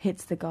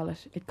hits the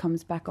gullet, it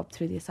comes back up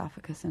through the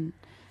esophagus and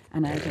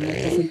out, and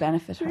it doesn't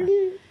benefit her.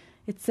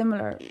 It's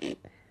similar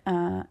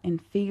in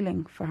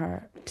feeling for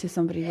her to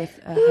somebody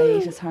with a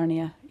hiatus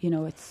hernia. You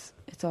know, it's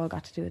all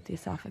got to do with the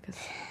esophagus.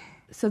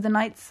 So the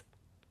nights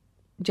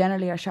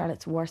generally are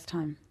Charlotte's worst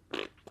time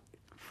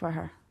for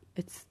her.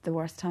 It's the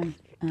worst time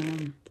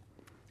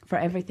for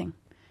everything.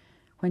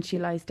 When she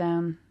lies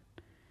down,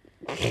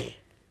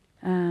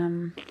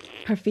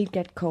 her feet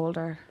get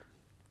colder,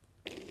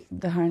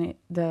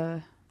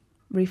 the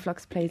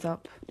reflux plays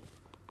up,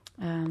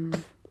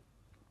 and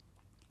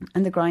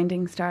the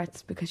grinding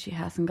starts because she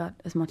hasn't got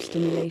as much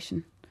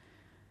stimulation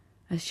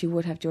as she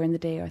would have during the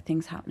day or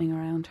things happening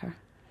around her.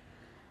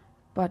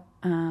 But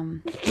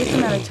with the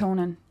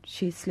melatonin,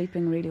 she's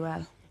sleeping really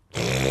well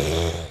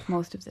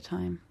most of the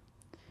time.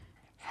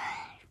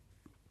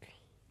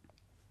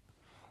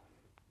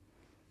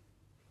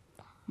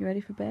 You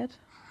ready for bed?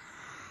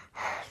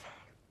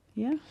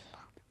 Yeah?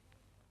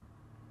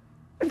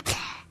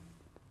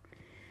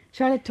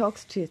 Charlotte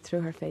talks to you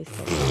through her face.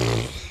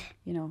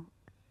 You know,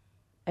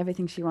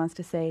 everything she wants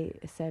to say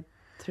is said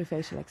through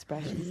facial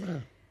expressions.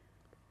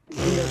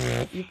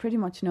 You pretty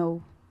much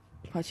know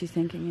what she's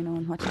thinking, you know,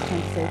 and what she's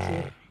trying to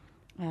say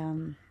to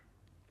you.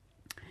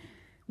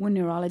 One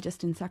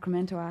neurologist in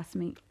Sacramento asked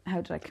me, how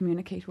did I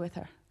communicate with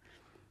her?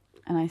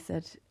 And I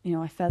said, you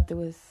know, I felt there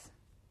was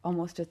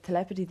almost a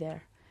telepathy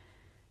there,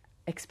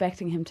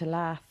 expecting him to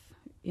laugh,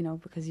 you know,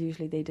 because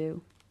usually they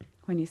do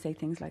when you say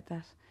things like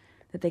that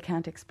they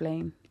can't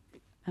explain.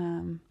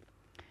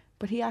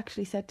 But he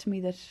actually said to me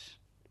that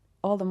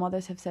all the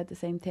mothers have said the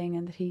same thing,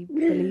 and that he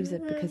believes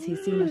it because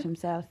he's seen it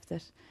himself,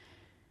 that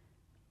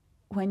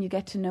when you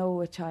get to know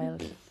a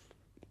child,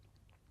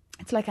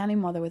 it's like any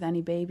mother with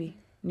any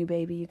new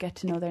baby, you get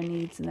to know their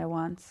needs and their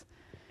wants.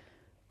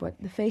 But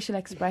the facial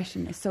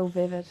expression is so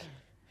vivid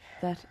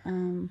that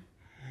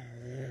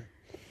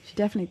she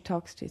definitely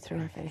talks to you through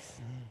her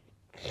face.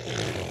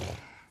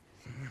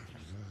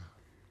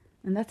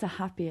 And that's a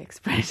happy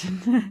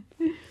expression.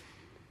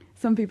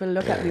 Some people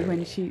look at me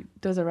when she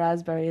does a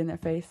raspberry in their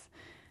face,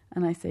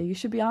 and I say, you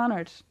should be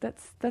honoured.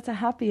 That's a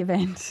happy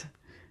event.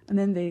 And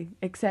then they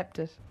accept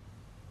it.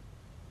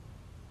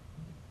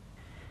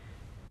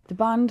 The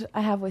bond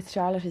I have with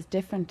Charlotte is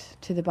different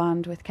to the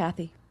bond with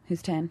Kathy,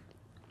 who's 10.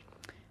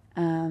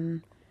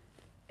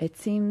 It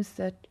seems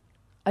that,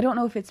 I don't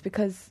know if it's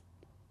because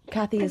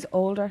Kathy is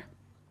older,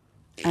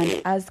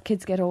 and as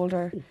kids get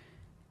older,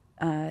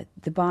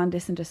 the bond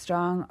isn't as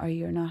strong, or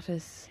you're not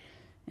as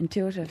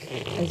intuitive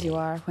as you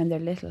are when they're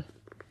little,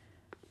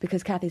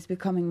 because Kathy's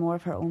becoming more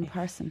of her own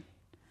person.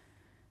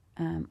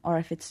 Or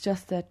if it's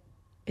just that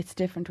it's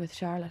different with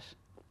Charlotte.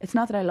 It's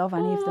not that I love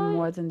any of them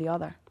more than the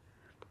other.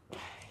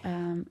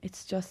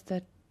 It's just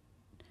that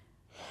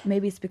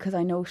maybe it's because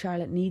I know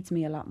Charlotte needs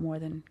me a lot more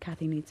than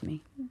Kathy needs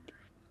me.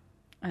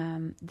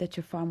 That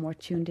you're far more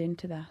tuned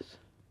into that.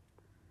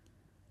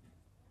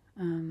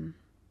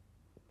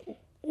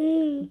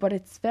 But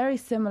it's very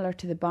similar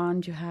to the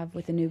bond you have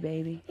with a new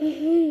baby.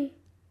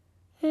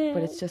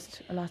 But it's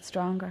just a lot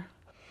stronger.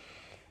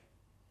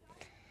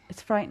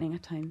 It's frightening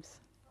at times,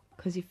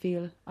 because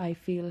I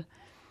feel,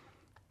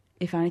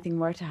 if anything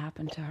were to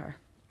happen to her,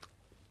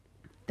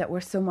 that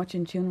we're so much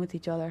in tune with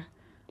each other.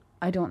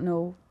 I don't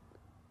know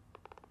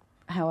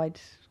how I'd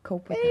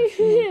cope with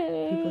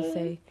that. People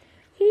say,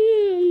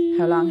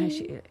 how long has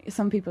she...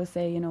 Some people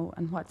say,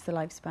 and what's the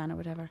lifespan or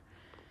whatever.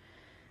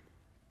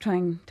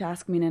 Trying to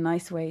ask me in a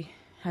nice way,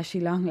 has she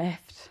long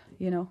left,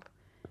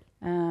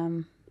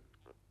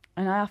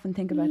 And I often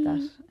think about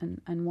that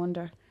and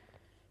wonder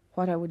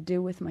what I would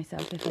do with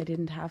myself if I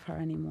didn't have her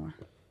anymore.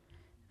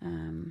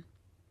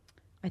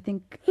 I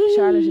think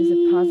Charlotte is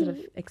a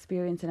positive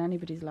experience in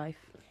anybody's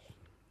life.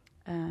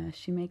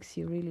 She makes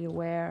you really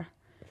aware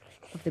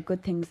of the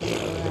good things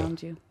that are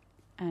around you,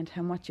 and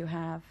how much you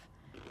have,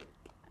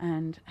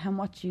 and how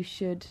much you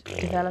should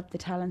develop the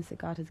talents that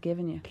God has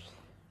given you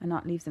and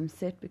not leave them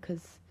sit,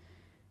 because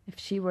if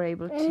she were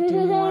able to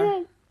do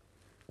more,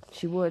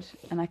 she would.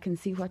 And I can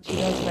see what she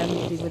does for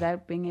everybody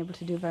without being able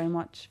to do very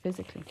much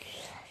physically.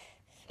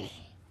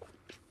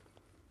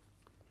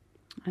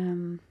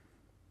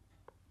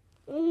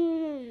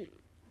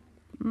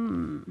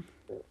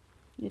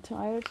 You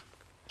tired?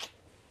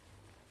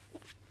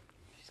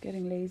 She's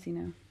getting lazy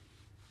now.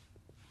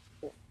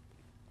 You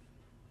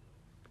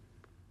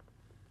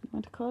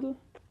want to cuddle?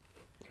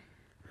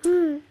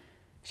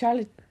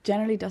 Charlotte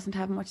generally doesn't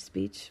have much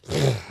speech,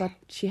 but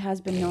she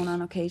has been known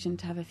on occasion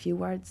to have a few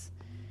words.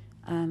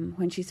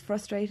 When she's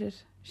frustrated,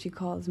 she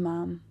calls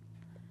Mom.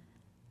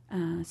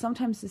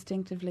 Sometimes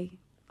distinctively,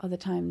 other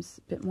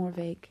times a bit more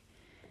vague.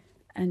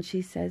 And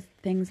she says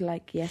things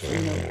like yes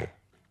and no.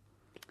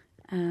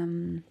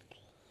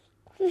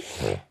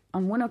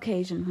 On one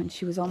occasion, when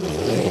she was almost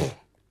 3,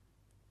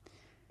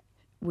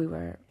 we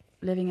were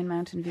living in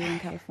Mountain View in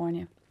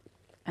California,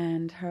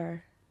 and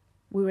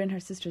we were in her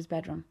sister's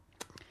bedroom,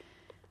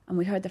 and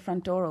we heard the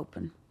front door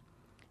open,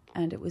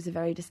 and it was a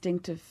very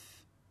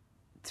distinctive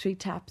 3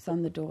 taps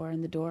on the door,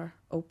 and the door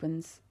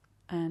opens,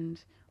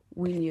 and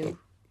we knew,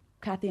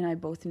 Kathy and I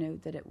both knew,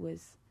 that it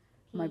was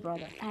my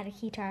brother. Had a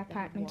key to our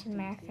apartment in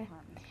America,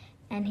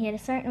 and he had a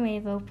certain way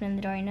of opening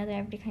the door. I know that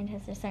everybody kind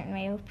of has a certain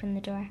way of opening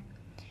the door.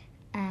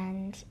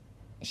 And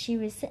she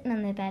was sitting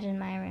on the bed in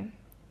my room,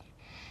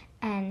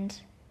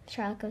 and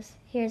Charlotte goes,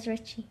 "Here's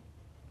Richie,"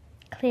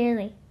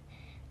 clearly.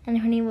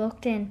 And when he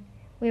walked in,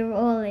 we were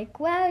all like,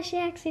 "Wow, she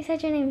actually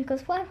said your name." He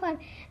goes, "What?" And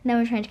then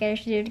we're trying to get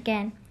her to do it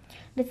again.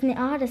 But it's in the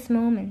oddest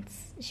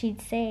moments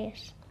she'd say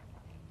it.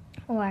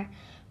 Or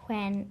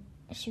when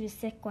she was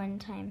sick one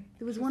time.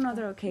 There was one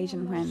other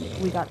occasion when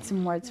we got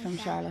some words from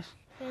Charlotte.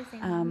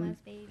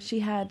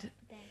 She had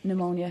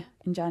pneumonia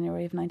in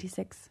January of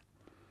 96.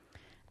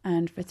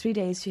 And for 3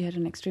 days she had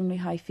an extremely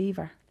high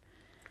fever.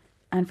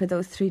 And for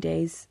those 3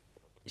 days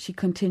she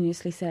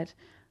continuously said,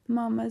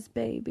 "Mama's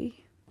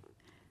baby,"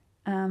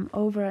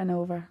 over and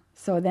over.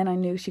 So then I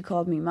knew she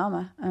called me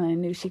Mama, and I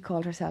knew she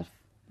called herself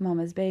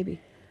Mama's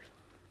baby.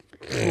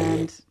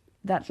 And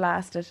that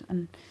lasted,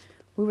 and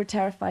we were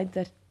terrified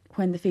that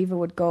when the fever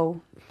would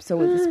go, so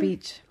would the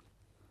speech.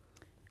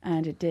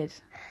 And it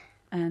did.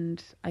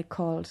 And I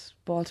called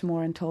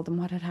Baltimore and told them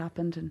what had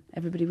happened, and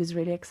everybody was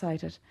really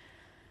excited,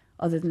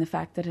 other than the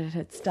fact that it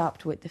had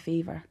stopped with the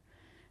fever.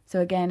 So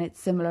again, it's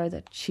similar,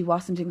 that she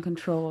wasn't in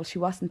control. She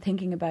wasn't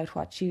thinking about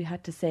what she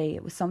had to say.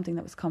 It was something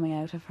that was coming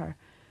out of her.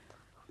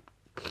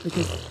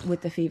 Because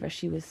with the fever,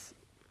 she was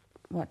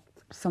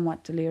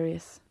somewhat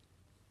delirious.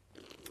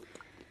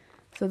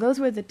 So those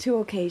were the 2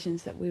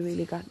 occasions that we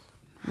really got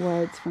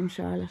words from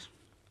Charlotte.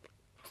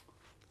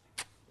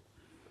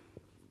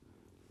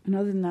 And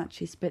other than that,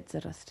 she spits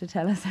at us to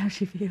tell us how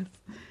she feels.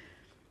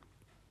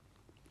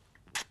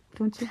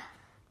 Don't you?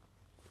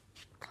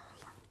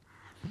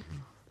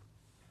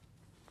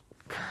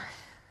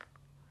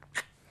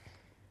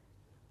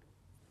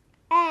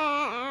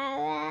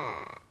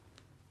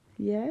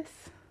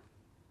 Yes.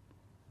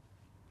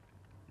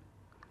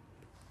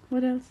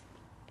 What else?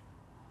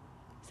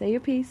 Say your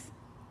piece.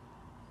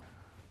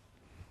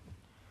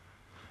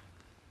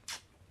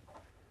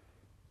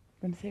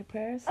 Going to say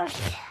prayers?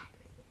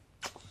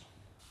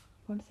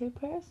 going to say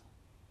prayers?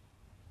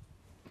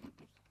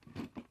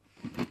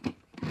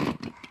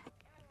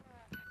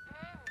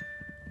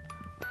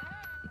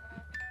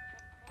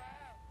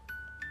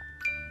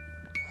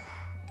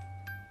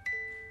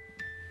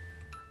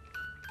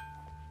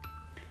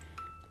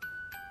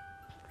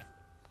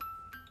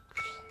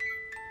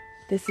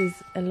 This is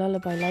a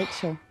lullaby light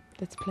show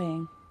that's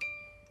playing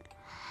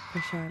for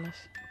Charlotte.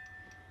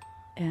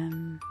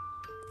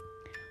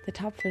 The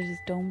top of it is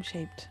dome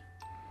shaped,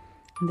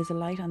 and there's a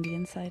light on the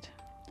inside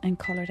and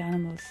coloured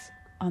animals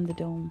on the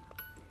dome,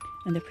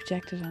 and they're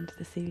projected onto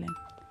the ceiling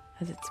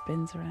as it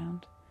spins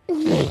around.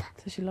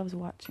 So she loves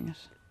watching it,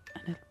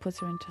 and it puts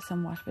her into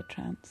somewhat of a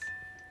trance.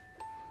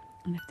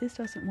 And if this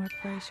doesn't work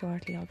very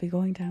shortly, I'll be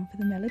going down for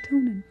the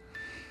melatonin.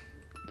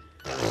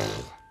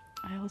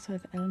 I also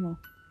have Elmo,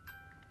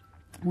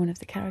 one of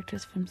the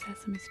characters from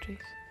Sesame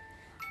Street,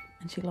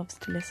 and she loves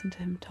to listen to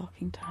him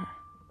talking to her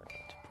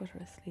to put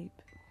her asleep.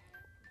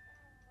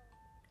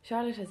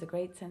 Charlotte has a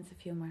great sense of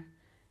humour.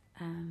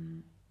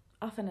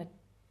 Often at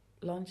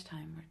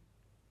lunchtime or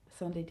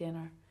Sunday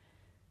dinner,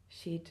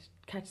 she'd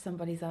catch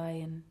somebody's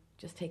eye and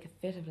just take a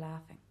fit of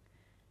laughing.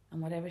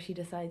 And whatever she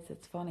decides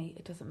that's funny,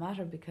 it doesn't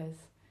matter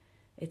because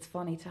it's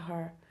funny to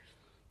her.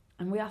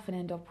 And we often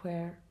end up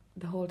where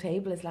the whole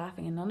table is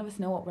laughing and none of us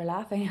know what we're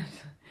laughing at.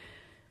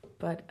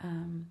 But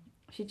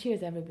she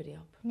cheers everybody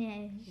up.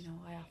 Yeah. You know,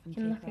 I often You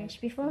can look take at her, her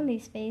she'd be full of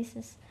these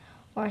faces,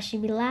 or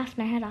she'd be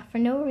laughing her head off for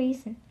no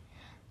reason.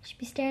 She'd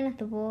be staring at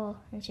the wall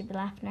and she'd be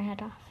laughing her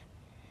head off.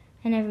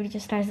 And everybody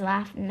just starts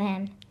laughing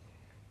then.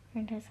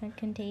 And it's like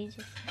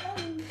contagious.